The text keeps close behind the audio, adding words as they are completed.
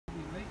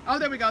Oh,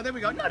 there we go. There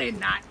we go. No, they're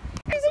not.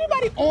 Is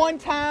anybody on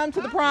time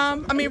to the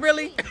prom? I mean,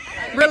 really?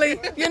 Really?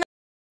 You know?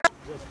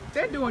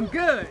 They're doing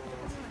good.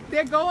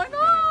 They're going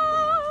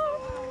on.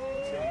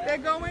 They're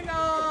going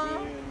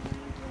on.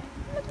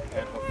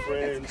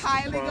 It's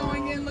Kylie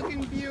going in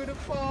looking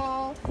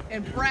beautiful.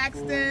 And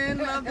Braxton,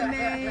 love the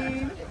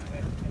name.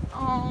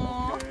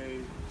 Aww.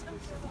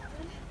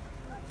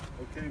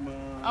 Okay,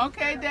 Mom.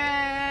 Okay,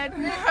 Dad.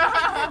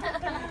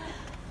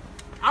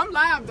 I'm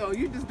live though.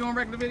 You just doing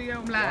regular video?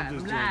 I'm live. I'm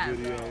just live. doing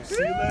video. See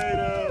you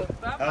later.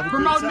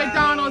 Promoting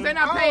McDonald's. They're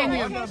not paying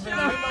you.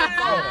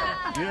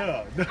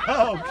 Yeah.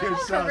 No,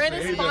 Karine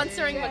is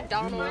sponsoring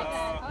McDonald's.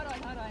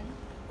 Hold on.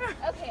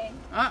 Okay.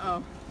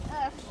 Uh-oh.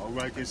 All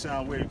right, get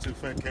sound wave to the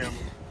fat camera.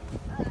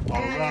 All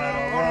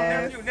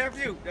right.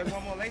 Nephew. There's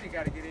one more lady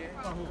got to get in.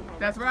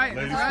 That's right.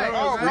 Ladies That's right.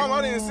 first. Oh, Mom,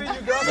 I didn't see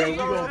you, girl. Man, we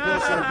gonna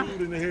put some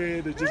dude in the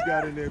head that just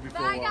got in there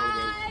before all Bye, of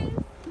guys.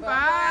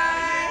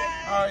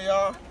 Bye. All right,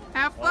 y'all.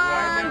 Have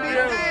fun. Be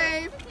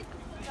safe.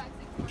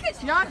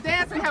 Y'all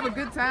dance and have a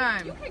good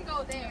time. You can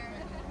go there.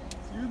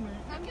 Excuse me.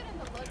 I'm getting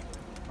the look.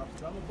 I'm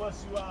gonna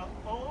bust you out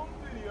on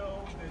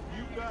video that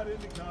you got in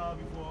the car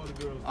before all the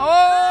girls did. Oh!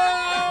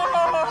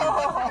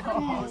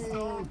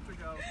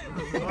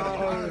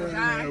 Oh,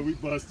 yeah, we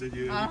busted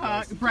you.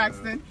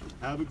 Braxton.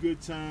 Have a good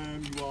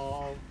time, you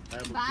all.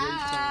 Have a great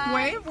Bye. time.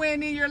 Wave,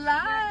 Wendy, you're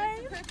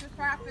live.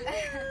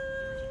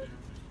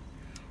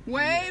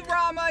 Wave,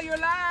 Rama, you're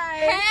live.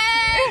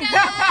 Hey,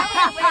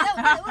 guys. Wait,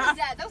 what was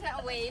that? That was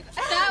not a wave.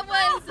 That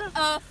was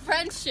a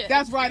friendship.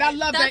 That's right. I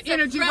love That's that a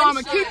energy, friendship.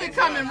 Rama. Keep it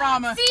coming,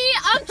 Rama. See,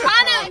 I'm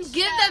trying to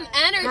give them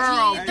energy.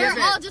 Girl, They're give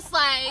it. all just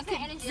like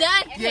dead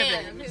Give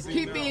hands. it.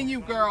 Keep being you,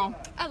 girl.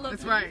 I love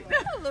That's you. right.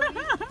 I love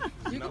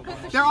you.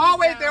 There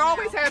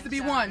always has to be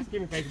one.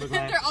 Give me Facebook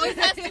Live. There always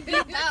has to be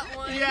that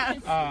one.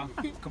 Yes.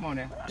 Come on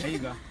now. There you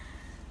go.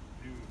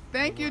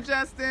 Thank you,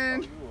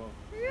 Justin.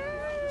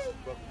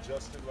 Brother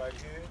Justin right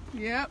here.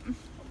 Yep.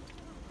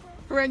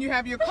 Karine, you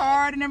have your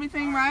card and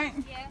everything, right?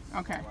 Yes.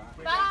 Okay.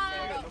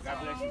 Bye. God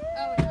bless you.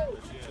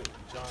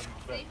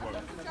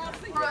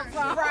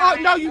 Oh,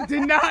 no, you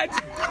did not.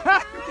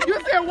 You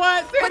said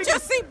what? Put your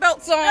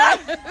seatbelts on.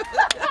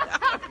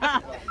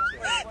 Oh,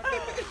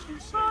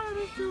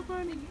 that's too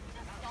funny.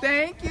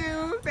 Thank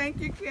you. Thank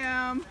you,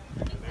 Kim.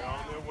 They're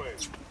on their way.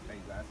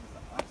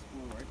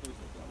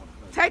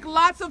 Take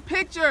lots of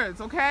pictures,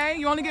 okay?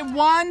 You only get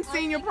one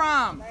senior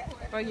prom.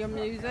 For your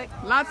music.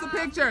 Lots of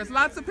pictures,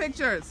 lots of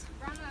pictures.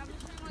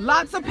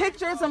 Lots of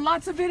pictures and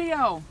lots of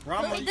video.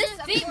 This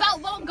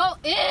seatbelt won't go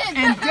in.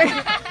 And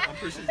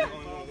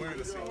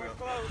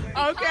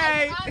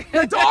okay.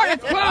 The door is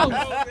closed.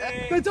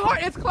 The door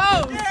is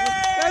closed. The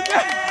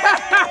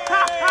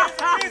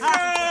door is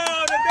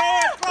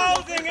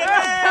closing.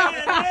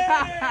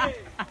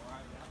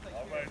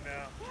 All right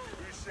now.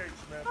 Appreciate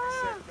you, man. Be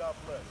safe. God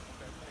bless.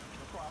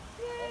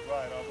 All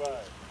right, all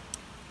right.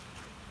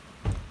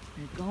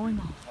 They're going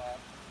on.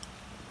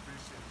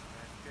 Appreciate you,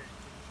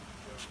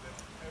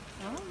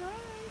 man. All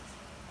right.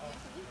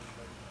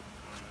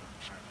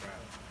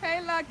 Hey,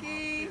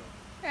 Lucky.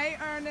 Hey,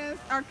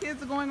 Ernest. Our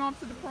kids are going off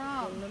to the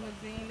prom. The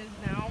limousine is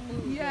now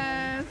moving.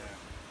 Yes.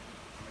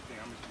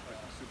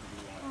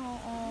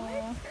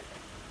 Oh.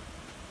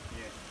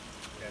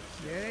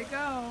 There they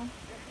go.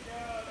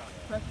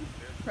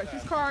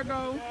 Precious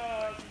cargo.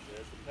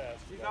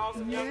 She's an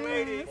awesome young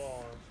lady.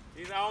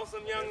 She's an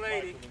awesome young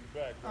lady.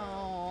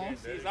 Oh.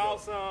 She's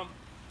awesome.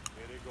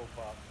 Here they go,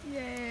 Pop.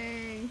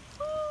 Yay.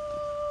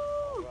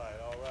 All Woo. right,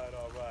 all right,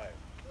 all right.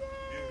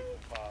 Beautiful,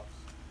 Pops.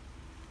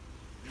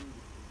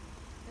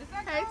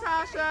 Beautiful. Hey,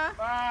 Tasha.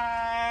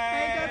 Bye.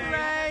 Hey,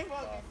 Desiree.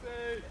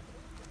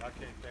 I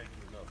can't thank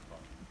you enough,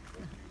 Pop.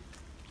 Thank you.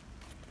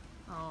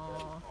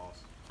 Oh.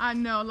 Awesome. I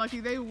know, Lucky,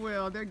 they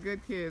will. They're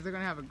good kids. They're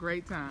going to have a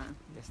great time.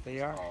 Yes, they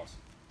are. Awesome.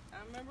 I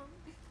remember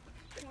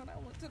when I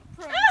went to the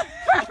prom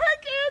I can't.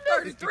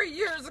 33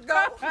 years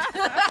ago.